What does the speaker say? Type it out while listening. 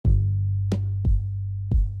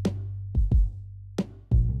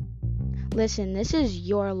Listen, this is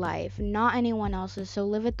your life, not anyone else's, so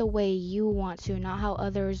live it the way you want to, not how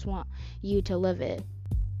others want you to live it.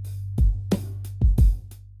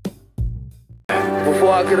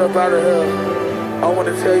 Before I get up out of here, I want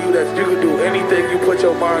to tell you that you can do anything you put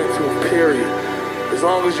your mind to, period. As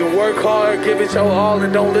long as you work hard, give it your all,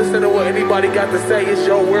 and don't listen to what anybody got to say. It's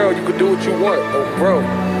your world. You can do what you want. Oh, bro.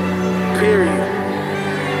 Period.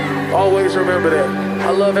 Always remember that. I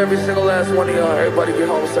love every single last one of y'all. Everybody get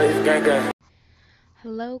home safe. Gang, gang.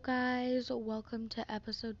 Hello guys, welcome to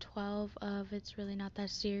episode 12 of It's Really Not That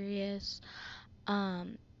Serious.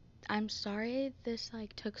 I'm sorry this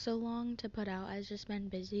took so long to put out. I've just been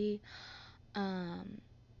busy.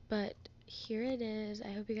 But here it is.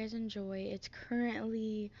 I hope you guys enjoy. It's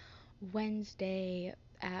currently Wednesday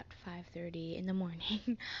at 5:30 in the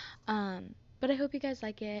morning. But I hope you guys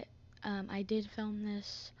like it. I did film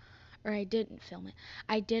this, or I didn't film it.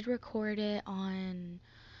 I did record it on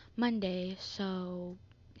Monday, so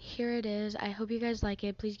here it is. I hope you guys like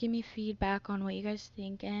it. Please give me feedback on what you guys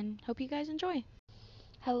think, and hope you guys enjoy.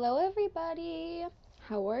 Hello everybody,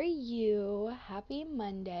 how are you? Happy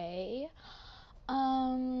Monday.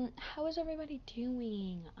 How is everybody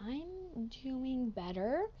doing? I'm doing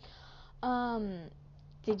better.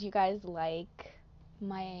 Did you guys like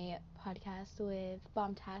my podcast with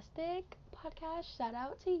Bombtastic podcast? Shout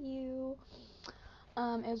out to you.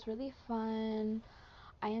 It was really fun.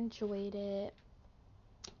 I enjoyed it.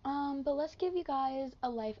 But let's give you guys a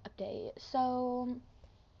life update. So,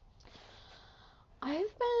 I've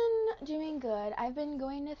been doing good. I've been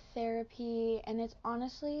going to therapy, and it's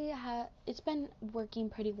honestly it's been working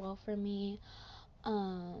pretty well for me.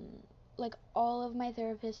 Like all of my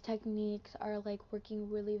therapist techniques are working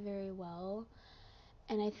really very well,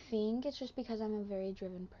 and I think it's just because I'm a very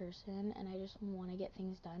driven person, and I just want to get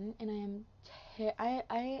things done. And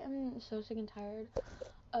I am so sick and tired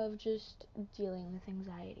of just dealing with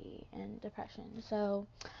anxiety and depression. So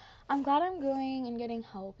I'm glad I'm going and getting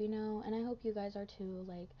help, and I hope you guys are too.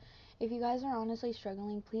 If you guys are honestly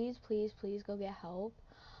struggling, please go get help.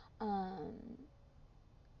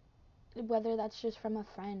 Whether that's just from a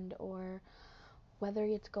friend, or whether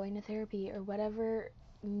it's going to therapy, or whatever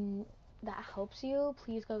that helps you,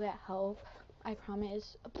 please go get help. I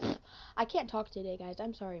promise. I can't talk today, guys.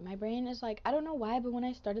 I'm sorry. My brain is I don't know why, but when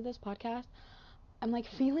I started this podcast, I'm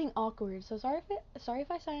feeling awkward. So sorry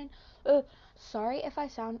if I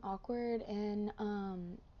sound awkward, and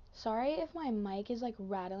sorry if my mic is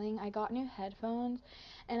rattling. I got new headphones,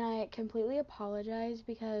 and I completely apologize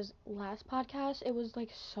because last podcast it was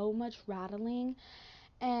so much rattling,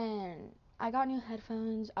 and I got new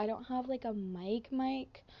headphones. I don't have a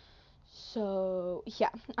mic. So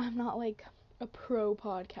yeah, I'm not a pro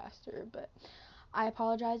podcaster, but I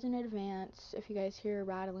apologize in advance if you guys hear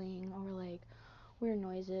rattling or weird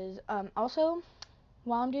noises. Also,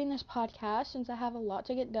 while I'm doing this podcast, since I have a lot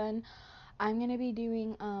to get done, I'm gonna be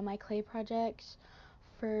doing my clay projects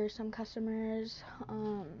for some customers.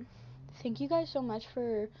 Thank you guys so much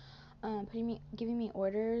for giving me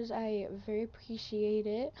orders. I very appreciate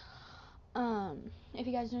it. If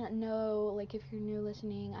you guys don't know, if you're new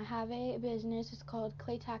listening, I have a business. It's called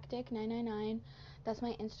Clay Tactic 999. That's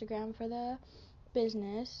my Instagram for the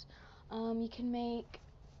business. You can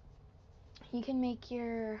make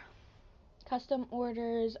your custom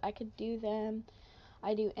orders. I could do them.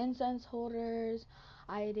 I do incense holders.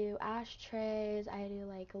 I do ashtrays. I do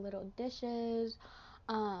little dishes.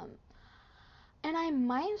 And I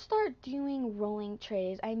might start doing rolling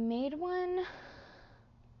trays. I made one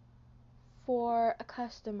for a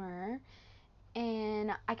customer,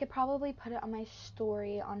 and I could probably put it on my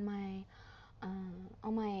story on my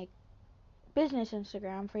business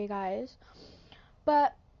Instagram for you guys.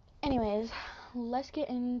 But anyways, let's get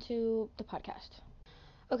into the podcast.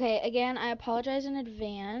 Okay, again, I apologize in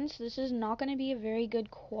advance. This is not going to be a very good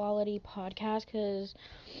quality podcast because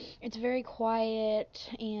it's very quiet,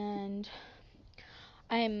 and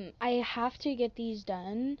I have to get these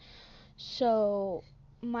done. So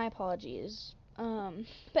my apologies. But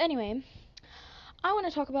anyway, I want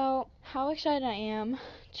to talk about how excited I am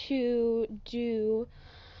to do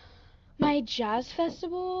my jazz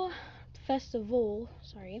festival,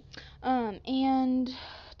 sorry, and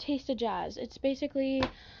Taste of Jazz. It's basically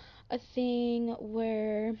a thing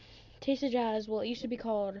where Taste of Jazz, well, it used to be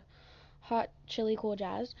called Hot Chili Cool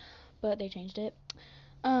Jazz, but they changed it.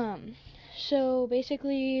 So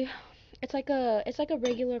basically, it's like a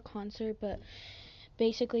regular concert, but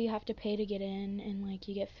basically you have to pay to get in, and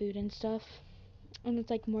you get food and stuff, and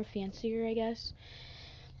it's more fancier, I guess.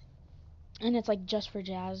 And it's just for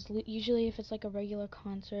jazz. Usually if it's a regular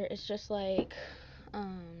concert, it's just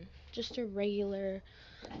just a regular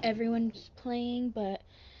everyone's playing, but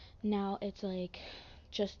now it's like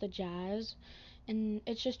just the jazz, and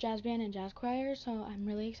it's just jazz band and jazz choir, so I'm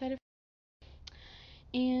really excited.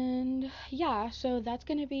 And yeah, so that's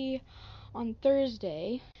gonna be on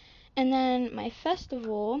Thursday, and then my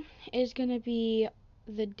festival is gonna be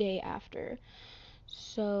the day after.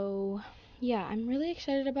 So yeah, I'm really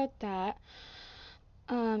excited about that.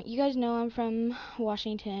 You guys know I'm from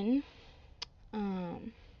Washington.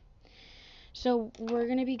 Um, so we're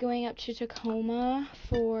gonna be going up to Tacoma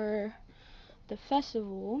for the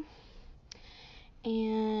festival,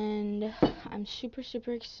 and I'm super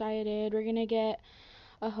super excited. We're gonna get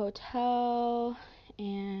a hotel,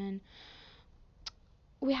 and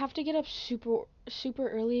we have to get up super super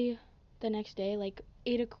early the next day, like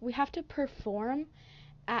 8 o'clock. We have to perform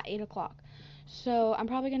at 8 o'clock. So I'm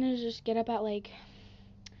probably gonna just get up at like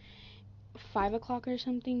 5 o'clock or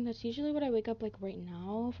something. That's usually what I wake up like right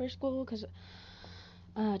now for school, because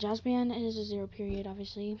jazz band is a 0 period,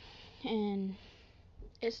 obviously, and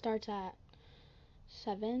it starts at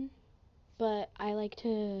 7. But I like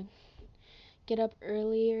to get up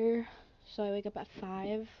earlier, so I wake up at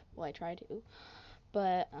 5. Well, I try to,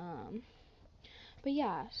 but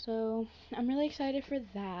yeah. So I'm really excited for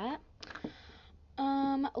that.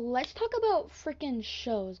 Let's talk about freaking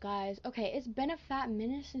shows, guys. Okay, it's been a fat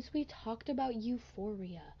minute since we talked about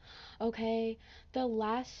Euphoria. Okay, the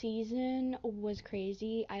last season was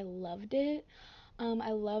crazy. I loved it.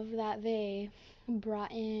 I love that they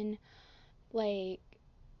brought in, like,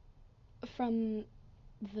 from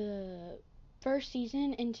the first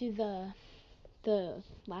season into the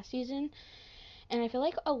last season, and I feel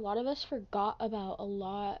like a lot of us forgot about a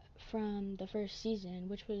lot from the first season,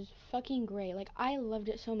 which was fucking great. Like, I loved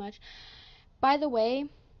it so much. By the way,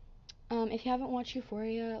 if you haven't watched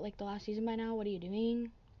Euphoria, like, the last season by now, what are you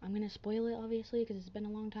doing? I'm gonna spoil it, obviously, because it's been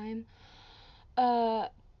a long time.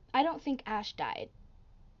 I don't think Ash died.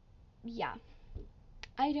 Yeah,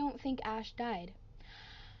 I don't think Ash died.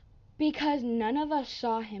 Because none of us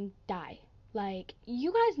saw him die. Like,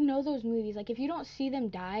 you guys know those movies. Like, if you don't see them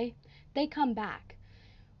die, they come back.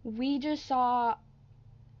 We just saw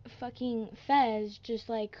fucking Fez just,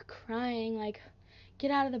 like, crying, like,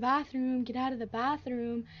 get out of the bathroom, get out of the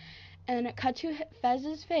bathroom. And then it cut to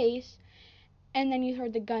Fez's face, and then you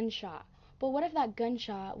heard the gunshot. But what if that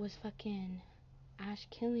gunshot was fucking Ash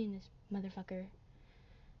killing this motherfucker?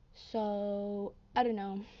 So, I don't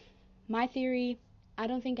know. My theory, I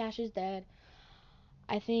don't think Ash is dead.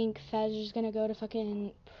 I think Fez is gonna go to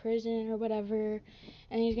fucking prison or whatever,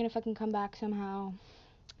 and he's gonna fucking come back somehow.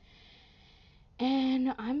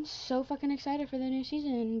 And I'm so fucking excited for the new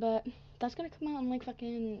season, but that's gonna come out in like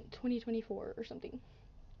fucking 2024 or something.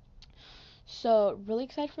 So, really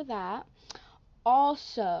excited for that.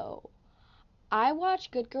 Also, I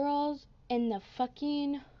watched Good Girls, and the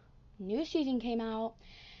fucking new season came out,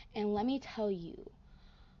 and let me tell you,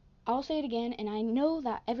 I'll say it again, and I know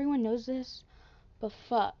that everyone knows this, but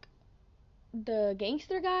fuck. The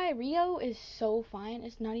gangster guy, Rio, is so fine.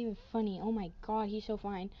 It's not even funny. Oh my god, he's so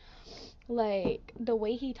fine. Like, the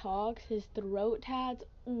way he talks, his throat tats,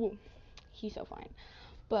 ooh, he's so fine.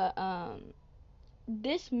 But,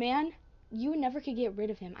 this man, you never could get rid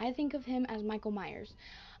of him. I think of him as Michael Myers.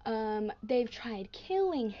 They've tried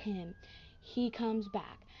killing him. He comes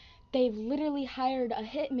back. They've literally hired a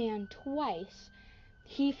hitman twice.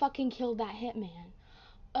 He fucking killed that hitman.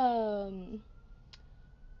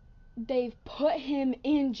 They've put him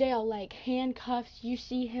in jail, like handcuffs. You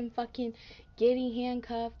see him fucking getting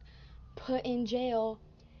handcuffed, put in jail.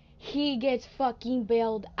 He gets fucking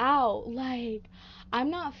bailed out. Like, I'm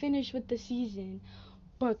not finished with the season,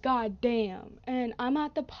 but goddamn. And I'm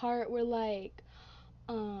at the part where, like,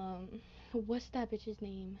 what's that bitch's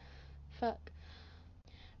name? Fuck.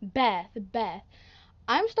 Beth.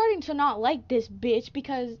 I'm starting to not like this bitch,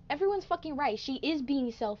 because everyone's fucking right. She is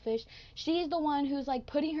being selfish. She's the one who's like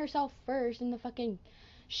putting herself first in the fucking.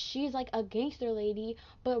 She's like a gangster lady,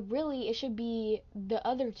 but really it should be the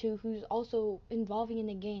other two who's also involving in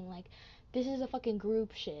the gang. Like, this is a fucking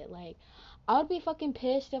group shit. Like, I would be fucking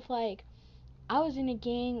pissed if like I was in a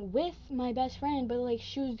gang with my best friend, but like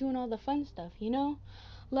she was doing all the fun stuff, you know?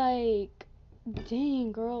 Like,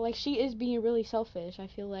 dang girl, like she is being really selfish, I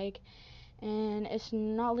feel like, and it's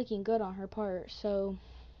not looking good on her part. So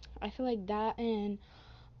I feel like that, and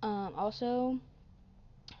also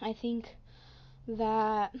I think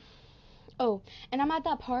that, oh, and I'm at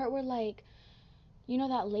that part where, like, you know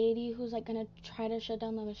that lady who's like gonna try to shut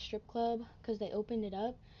down the strip club because they opened it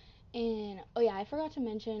up. And oh yeah, I forgot to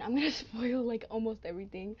mention, I'm gonna spoil like almost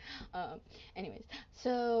everything. Anyways,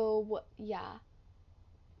 so yeah,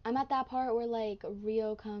 I'm at that part where like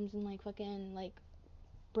Rio comes and like fucking like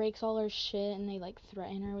breaks all her shit and they like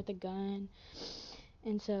threaten her with a gun.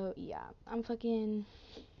 And so yeah, I'm fucking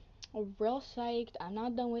real psyched. I'm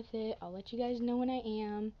not done with it. I'll let you guys know when I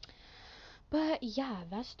am. But yeah,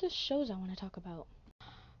 that's the shows I want to talk about.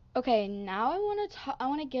 Okay, now I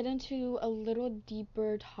want to get into a little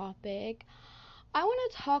deeper topic. I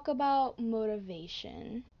want to talk about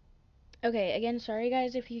motivation. Okay, again, sorry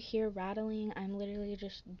guys if you hear rattling. I'm literally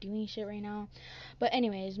just doing shit right now. But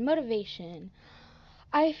anyways, motivation.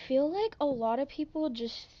 I feel like a lot of people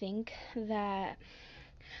just think that,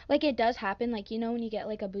 like, it does happen, like, you know, when you get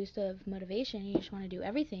like a boost of motivation, you just want to do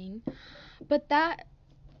everything. But that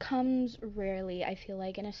comes rarely, I feel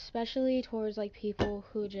like, and especially towards like people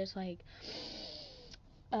who just like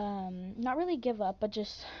not really give up, but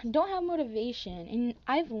just don't have motivation. And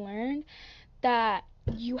I've learned that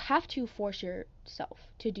you have to force yourself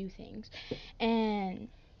to do things. And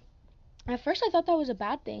at first I thought that was a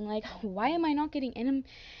bad thing. Like, why am I not getting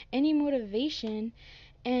any motivation?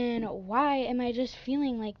 And why am I just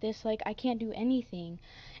feeling like this, like I can't do anything?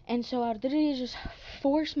 And so I literally just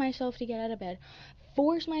force myself to get out of bed,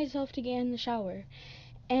 force myself to get in the shower.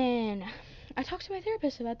 And I talked to my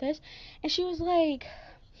therapist about this, and she was like,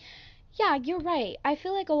 yeah, you're right. I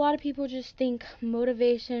feel like a lot of people just think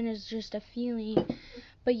motivation is just a feeling,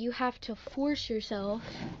 but you have to force yourself.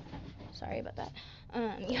 Sorry about that.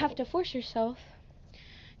 You have to force yourself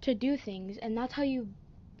to do things, and that's how you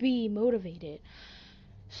be motivated.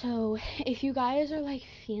 So if you guys are like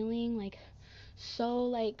feeling like so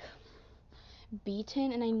like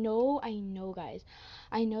beaten, and I know guys,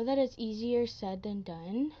 I know that it's easier said than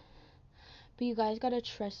done, but you guys gotta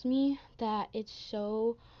trust me that it's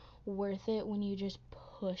so worth it when you just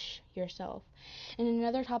push yourself. And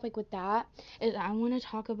another topic with that is I want to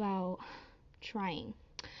talk about trying.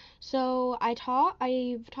 So I've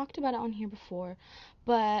talked about it on here before,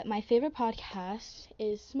 but my favorite podcast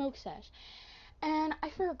is Smoke Sesh. And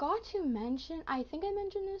I forgot to mention, I think I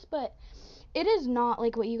mentioned this, but it is not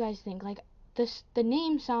like what you guys think. Like, the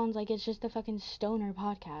name sounds like it's just a fucking stoner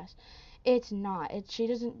podcast. It's not. She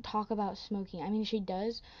doesn't talk about smoking. I mean, she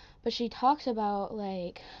does, but she talks about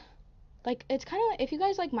like it's kind of like, if you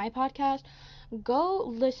guys like my podcast, go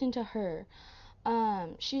listen to her.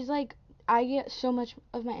 She's like, I get so much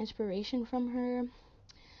of my inspiration from her.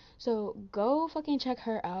 So go fucking check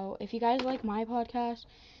her out. If you guys like my podcast,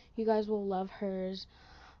 you guys will love hers.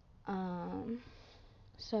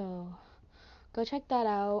 So go check that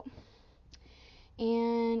out.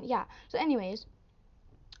 And yeah, so anyways,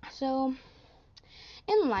 so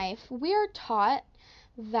in life we are taught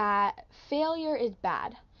that failure is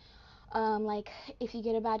bad. Like, if you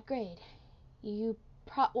get a bad grade, you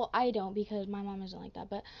well, I don't, because my mom isn't like that,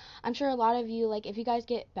 but I'm sure a lot of you, like, if you guys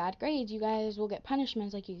get bad grades, you guys will get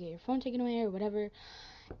punishments, like you get your phone taken away or whatever.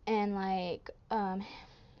 And like,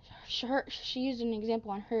 she used an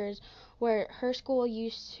example on hers where her school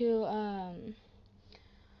used to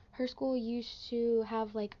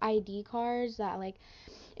have like ID cards that, like,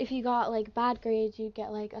 if you got like bad grades, you'd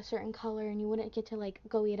get like a certain color and you wouldn't get to like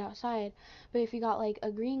go eat outside. But if you got like a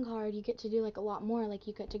green card, you get to do like a lot more. Like,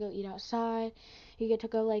 you get to go eat outside, you get to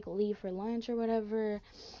go like leave for lunch or whatever.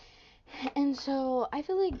 And so I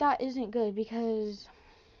feel like that isn't good, because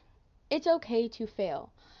it's okay to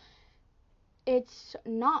fail. It's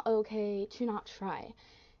not okay to not try.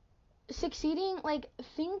 Succeeding, like,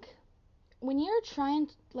 think when you're trying,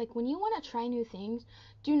 like, when you want to try new things,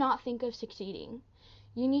 do not think of succeeding.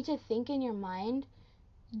 You need to think in your mind,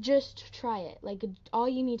 just try it. Like, all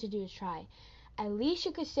you need to do is try. At least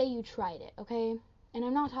you could say you tried it, okay? And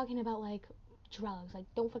I'm not talking about like drugs. Like,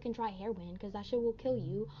 don't fucking try heroin, because that shit will kill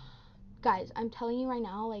you. Guys, I'm telling you right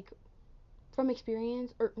now, like, from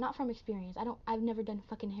experience, or not from experience, I've never done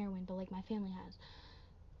fucking heroin, but like my family has.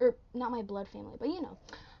 Or not my blood family, but you know.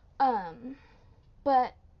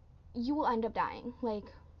 But you will end up dying. Like,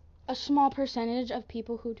 a small percentage of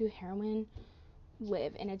people who do heroin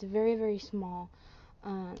live, and it's very, very small.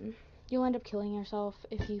 You'll end up killing yourself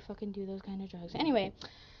if you fucking do those kind of drugs. Anyway,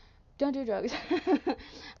 don't do drugs.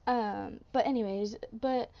 But anyways,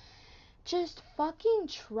 just fucking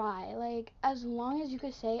try. Like, as long as you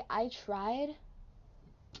could say, I tried,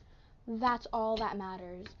 that's all that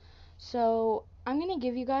matters. So, I'm gonna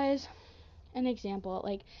give you guys an example.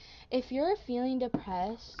 Like, if you're feeling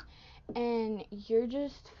depressed and you're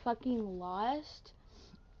just fucking lost,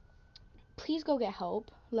 please go get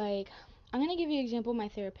help. Like, I'm gonna give you an example my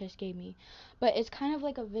therapist gave me, but it's kind of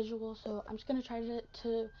like a visual, so I'm just gonna try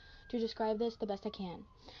to describe this the best I can.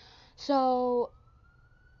 So,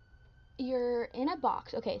 you're in a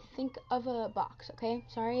box. Okay, think of a box, okay?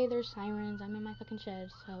 Sorry, there's sirens. I'm in my fucking shed,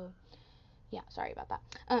 so yeah, sorry about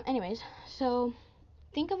that. Anyways, so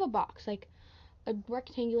think of a box, like a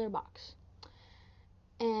rectangular box.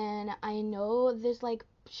 And I know this, like,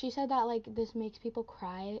 she said that, like, this makes people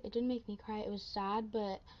cry. It didn't make me cry. It was sad,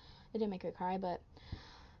 but it didn't make her cry. But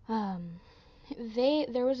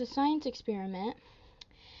there was a science experiment,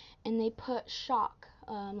 and they put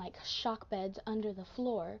like shock beds under the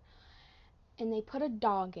floor, and they put a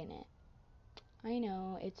dog in it. I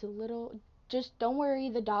know it's a little, just don't worry,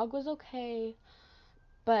 the dog was okay.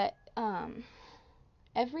 But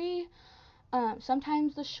every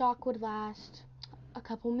sometimes the shock would last a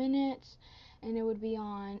couple minutes, and it would be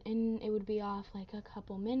on, and it would be off like a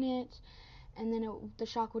couple minutes, and then the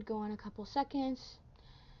shock would go on a couple seconds,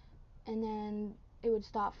 and then it would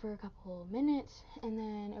stop for a couple minutes, and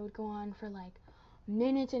then it would go on for like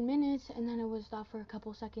minutes and minutes, and then it would stop for a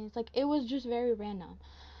couple seconds. Like, it was just very random.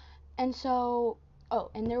 And so,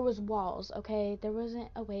 and there was walls, okay? There wasn't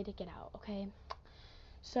a way to get out, okay?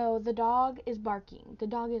 So the dog is barking, the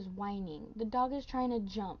dog is whining, the dog is trying to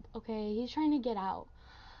jump, okay? He's trying to get out.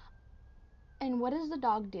 And what does the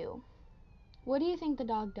dog do? What do you think the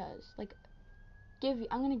dog does? Like,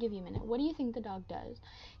 I'm gonna give you a minute. What do you think the dog does?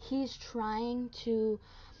 He's trying to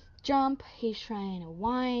jump, he's trying to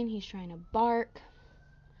whine, he's trying to bark.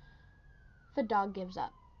 The dog gives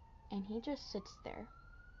up, and he just sits there.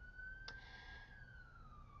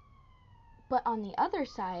 But on the other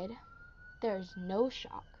side, there's no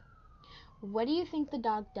shock. What do you think the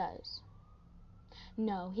dog does?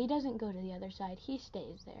 No, he doesn't go to the other side. He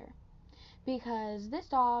stays there. Because this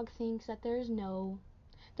dog thinks that there's no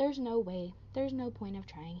way. There's no point of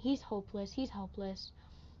trying. He's hopeless. He's helpless.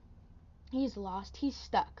 He's lost. He's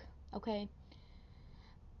stuck. Okay?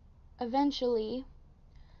 Eventually,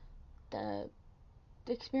 the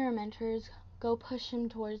experimenters go push him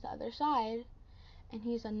towards the other side, and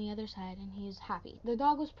he's on the other side, and he's happy. The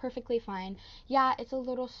dog was perfectly fine. Yeah, it's a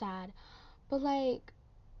little sad, but like,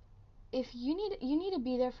 if you need to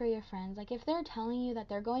be there for your friends. Like, if they're telling you that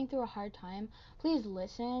they're going through a hard time, please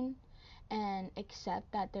listen and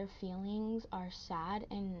accept that their feelings are sad,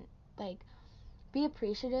 and like, be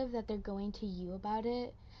appreciative that they're going to you about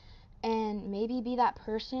it, and maybe be that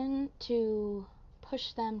person to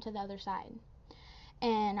push them to the other side.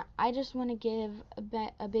 And I just want to give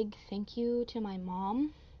a big thank you to my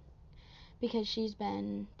mom, because she's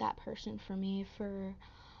been that person for me for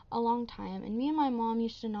a long time. And me and my mom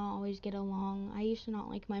used to not always get along. I used to not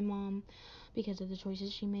like my mom because of the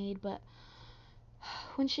choices she made, but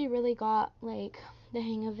when she really got like the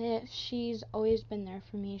hang of it, she's always been there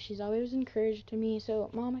for me. She's always encouraged me. So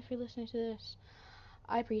Mom, if you're listening to this,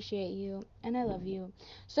 I appreciate you and I love you.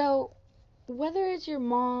 So whether it's your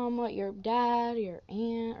mom or your dad, your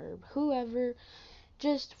aunt, or whoever,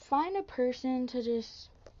 just find a person to just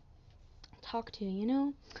talk to, you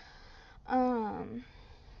know?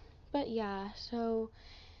 But yeah, so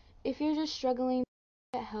if you're just struggling,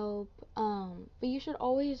 get help. But you should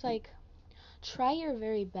always like try your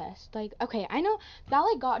very best. Like, okay, I know that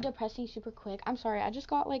like got depressing super quick. I'm sorry, I just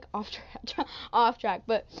got like off track.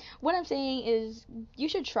 But what I'm saying is, you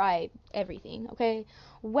should try everything. Okay,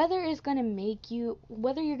 whether you're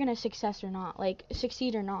gonna succeed or not.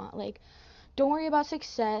 Like, don't worry about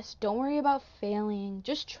success. Don't worry about failing.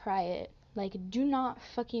 Just try it. Like, do not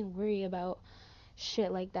fucking worry about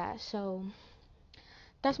shit like that. So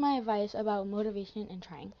that's my advice about motivation and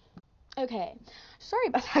trying. Okay, sorry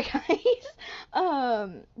about that,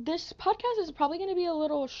 guys. This podcast is probably gonna be a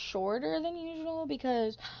little shorter than usual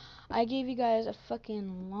because I gave you guys a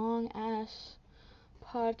fucking long ass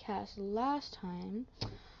podcast last time.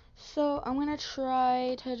 So I'm gonna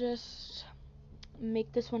try to just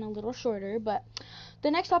make this one a little shorter. But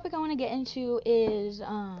the next topic I want to get into is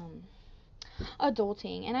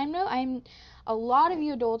adulting. And I know a lot of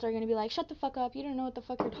you adults are gonna be like, shut the fuck up, you don't know what the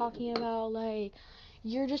fuck you're talking about, like,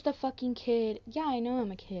 you're just a fucking kid. Yeah, I know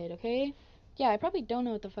I'm a kid, okay? Yeah, I probably don't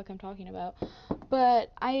know what the fuck I'm talking about,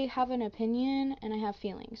 but I have an opinion and I have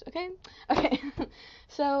feelings, okay? Okay.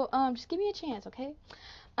 So just give me a chance, okay?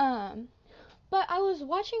 But I was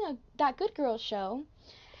watching that Good Girls show,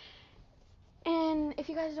 and if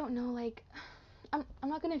you guys don't know, like, I'm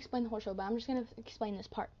not gonna explain the whole show, but I'm just gonna explain this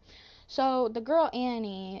part. So the girl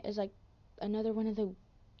Annie is like another one of the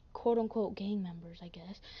quote unquote gang members, I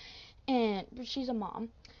guess, and she's a mom,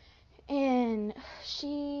 and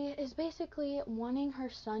she is basically wanting her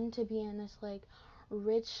son to be in this like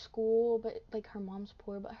rich school, but like her mom's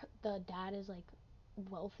poor, but the dad is like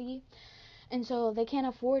wealthy, and so they can't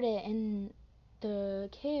afford it, and the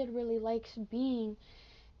kid really likes being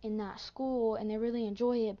in that school and they really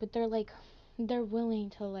enjoy it, but they're willing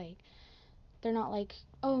to like, they're not like,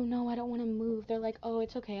 oh no, I don't want to move. They're like, oh,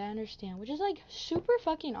 it's okay, I understand, which is like super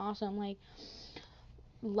fucking awesome. Like,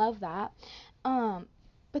 love that.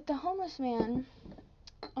 But the homeless man,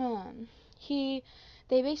 he,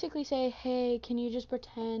 they basically say, hey, can you just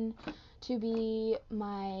pretend to be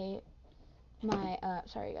my,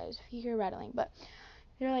 sorry guys if you hear rattling, but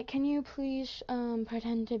they're like, can you please,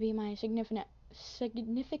 pretend to be my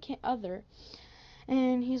significant other?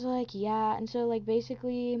 And he's like, yeah. And so, like,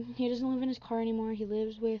 basically, he doesn't live in his car anymore. He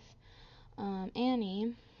lives with,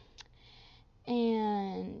 Annie.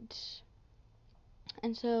 And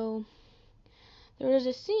so there was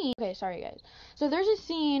a scene. Okay, sorry guys. So there's a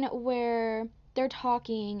scene where they're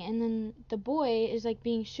talking, and then the boy is like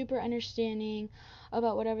being super understanding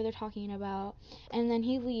about whatever they're talking about, and then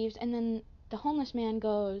he leaves, and then the homeless man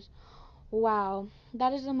goes, wow,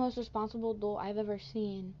 that is the most responsible adult I've ever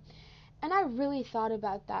seen. And I really thought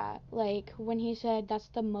about that, like, when he said that's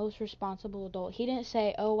the most responsible adult. He didn't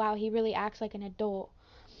say, oh wow, he really acts like an adult.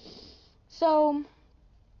 So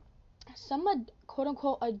some quote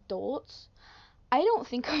unquote adults, I don't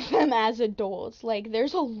think of them as adults. Like,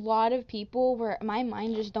 there's a lot of people where my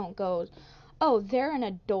mind just don't go, oh, they're an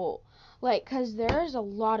adult. Like, cause there's a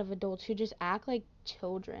lot of adults who just act like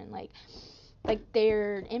children. Like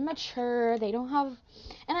they're immature. They don't have,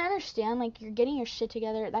 and I understand, like, you're getting your shit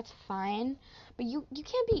together. That's fine, but you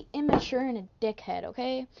can't be immature and a dickhead,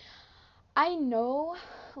 okay? I know,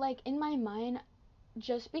 like, in my mind,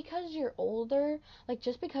 just because you're older, like,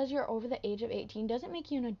 just because you're over the age of 18 doesn't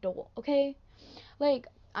make you an adult, okay? Like,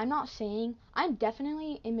 I'm not saying, I'm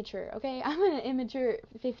definitely immature, okay? I'm an immature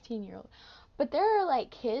 15-year-old. But there are,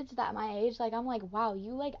 like, kids that my age, like, I'm like, wow,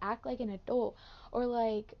 you, like, act like an adult. Or,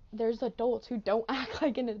 like, there's adults who don't act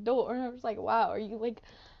like an adult. Or I'm just like, wow, are you,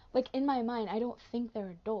 like, in my mind, I don't think they're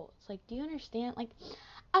adults. Like, do you understand? Like,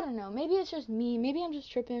 I don't know. Maybe it's just me. Maybe I'm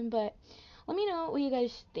just tripping. But let me know what you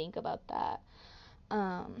guys think about that.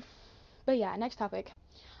 But yeah, next topic.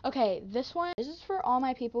 Okay, this is for all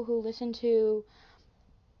my people who listen to,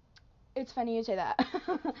 it's funny you say that.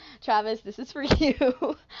 Travis, this is for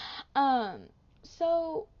you.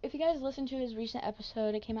 So if you guys listen to his recent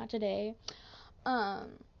episode, it came out today.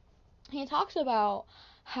 He talks about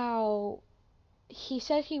how he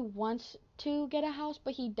says he wants to get a house,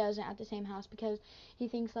 but he doesn't at the same house because he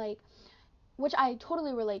thinks, like, which I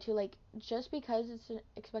totally relate to, like, just because it's an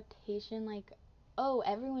expectation, like, oh,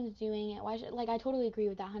 everyone's doing it, why should, like, I totally agree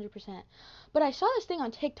with that 100%. But I saw this thing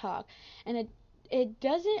on TikTok, and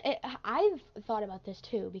I've thought about this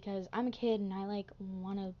too, because I'm a kid and I, like,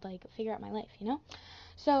 want to, like, figure out my life, you know?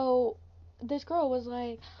 So this girl was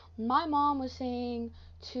like, my mom was saying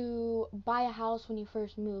to buy a house when you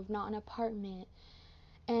first move, not an apartment.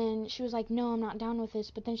 And she was like, no, I'm not down with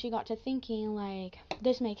this. But then she got to thinking, like,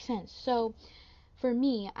 this makes sense. So for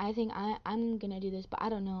me, I think I'm gonna do this, but I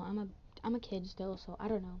don't know. I'm a kid still, so I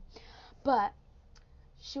don't know. But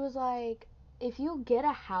she was like, if you get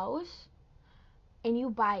a house and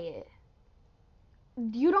you buy it,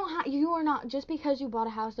 you are not, just because you bought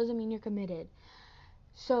a house doesn't mean you're committed.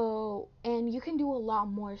 So, and you can do a lot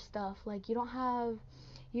more stuff. Like, you don't have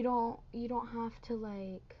to,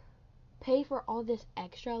 like, pay for all this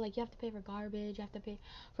extra. Like, you have to pay for garbage, you have to pay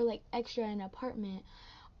for, like, extra in an apartment.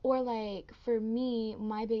 Or, like, for me,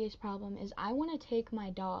 my biggest problem is I want to take my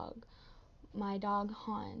dog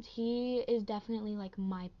Hans. He is definitely, like,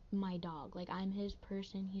 my dog. Like, I'm his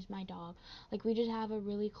person, he's my dog. Like, we just have a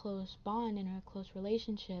really close bond and a close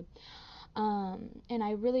relationship. And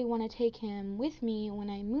I really want to take him with me when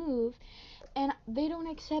I move. And they don't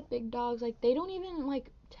accept big dogs. Like, they don't even, like,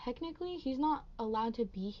 technically, he's not allowed to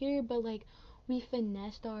be here, but, like, we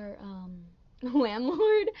finessed our,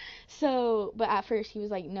 landlord. So, but at first he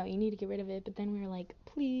was like, no, you need to get rid of it. But then we were like,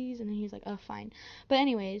 please. And then he was like, oh, fine. But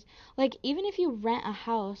anyways, like, even if you rent a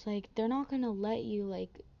house, like, they're not gonna let you,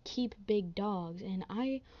 like, keep big dogs. And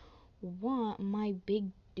I want my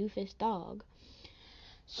big doofus dog.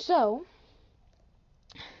 So,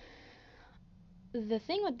 the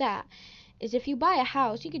thing with that is, if you buy a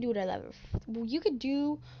house, you could do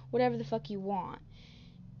whatever the fuck you want.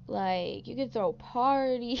 Like, you could throw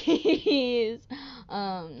parties.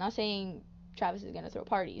 Not saying Travis is gonna throw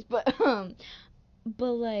parties, but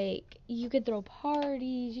like, you could throw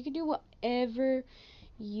parties, you could do whatever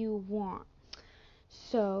you want.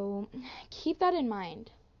 So keep that in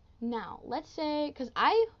mind. Now, let's say, because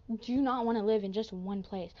I do not want to live in just one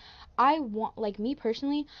place. I want, like, me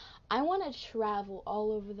personally, I want to travel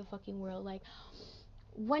all over the fucking world. Like,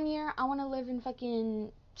 one year I want to live in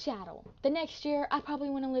fucking Seattle. The next year I probably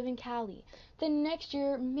want to live in Cali. The next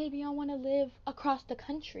year maybe I want to live across the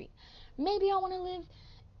country. Maybe I want to live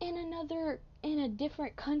in a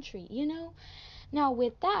different country, you know? Now,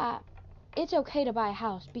 with that, it's okay to buy a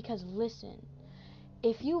house, because listen,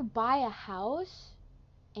 if you buy a house,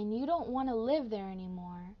 and you don't want to live there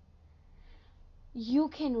anymore, you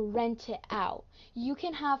can rent it out. You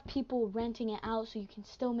can have people renting it out so you can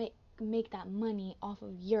still make that money off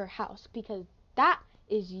of your house, because that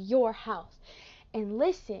is your house. And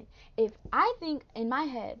listen, if I think in my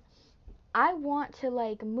head, I want to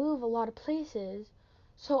like move a lot of places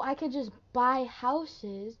so I could just buy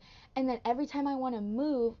houses, and then every time I want to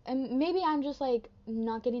move, and maybe I'm just like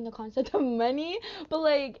not getting the concept of money, but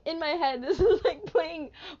like in my head this is like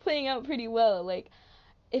playing out pretty well. Like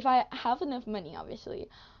if I have enough money, obviously,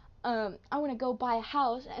 I want to go buy a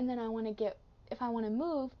house, and then if I want to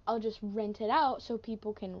move, I'll just rent it out so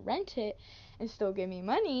people can rent it and still give me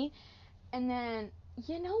money. And then,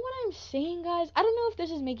 you know what I'm saying, guys? I don't know if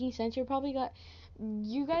this is making sense. You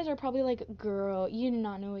guys are probably like, girl, you do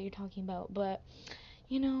not know what you're talking about, but,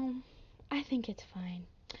 I think it's fine.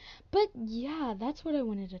 But yeah, that's what I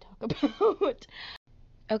wanted to talk about.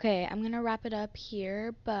 Okay, I'm gonna wrap it up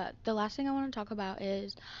here, but the last thing I want to talk about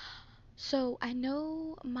is, so I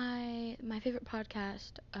know my favorite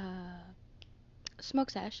podcast,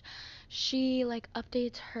 Smoke Sesh, she like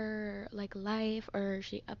updates her like life, or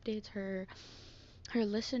she updates her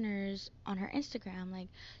listeners on her Instagram. Like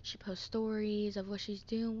she posts stories of what she's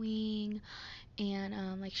doing,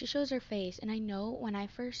 and like she shows her face. And I know when I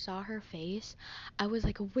first saw her face, I was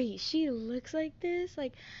like, wait, she looks like this?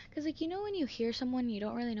 Like, because like, when you hear someone, you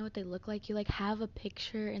don't really know what they look like, you like have a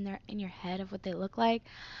picture in your head of what they look like,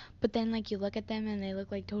 but then like you look at them and they look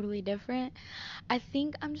like totally different. I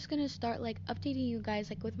think I'm just gonna start like updating you guys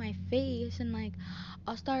like with my face, and like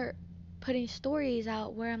I'll start putting stories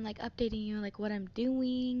out where I'm like updating you like what I'm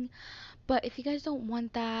doing. But if you guys don't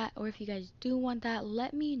want that, or if you guys do want that,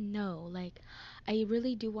 let me know. Like I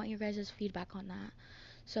really do want your guys' feedback on that.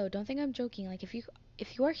 So don't think I'm joking. Like if you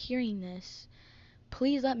are hearing this,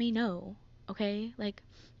 please let me know. Okay? Like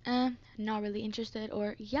not really interested,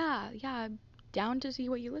 or yeah, down to see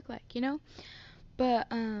what you look like, But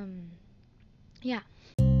yeah.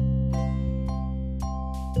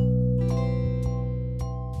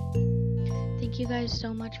 Thank you guys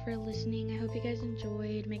so much for listening. I hope you guys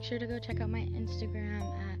enjoyed. Make sure to go check out my Instagram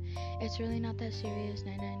at It's Really Not That Serious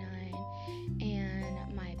 999,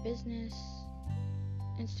 and my business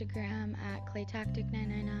Instagram at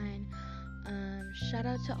Claytactic999. Shout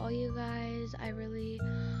out to all you guys. I really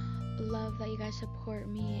love that you guys support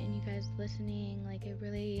me and you guys listening. Like I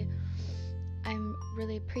really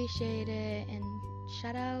appreciate it. And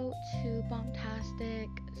shout out to Bombtastic,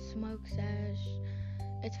 Smoke Sesh.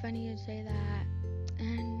 It's funny you say that.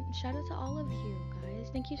 And shout out to all of you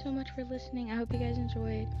guys. Thank you so much for listening. I hope you guys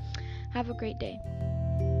enjoyed. Have a great day.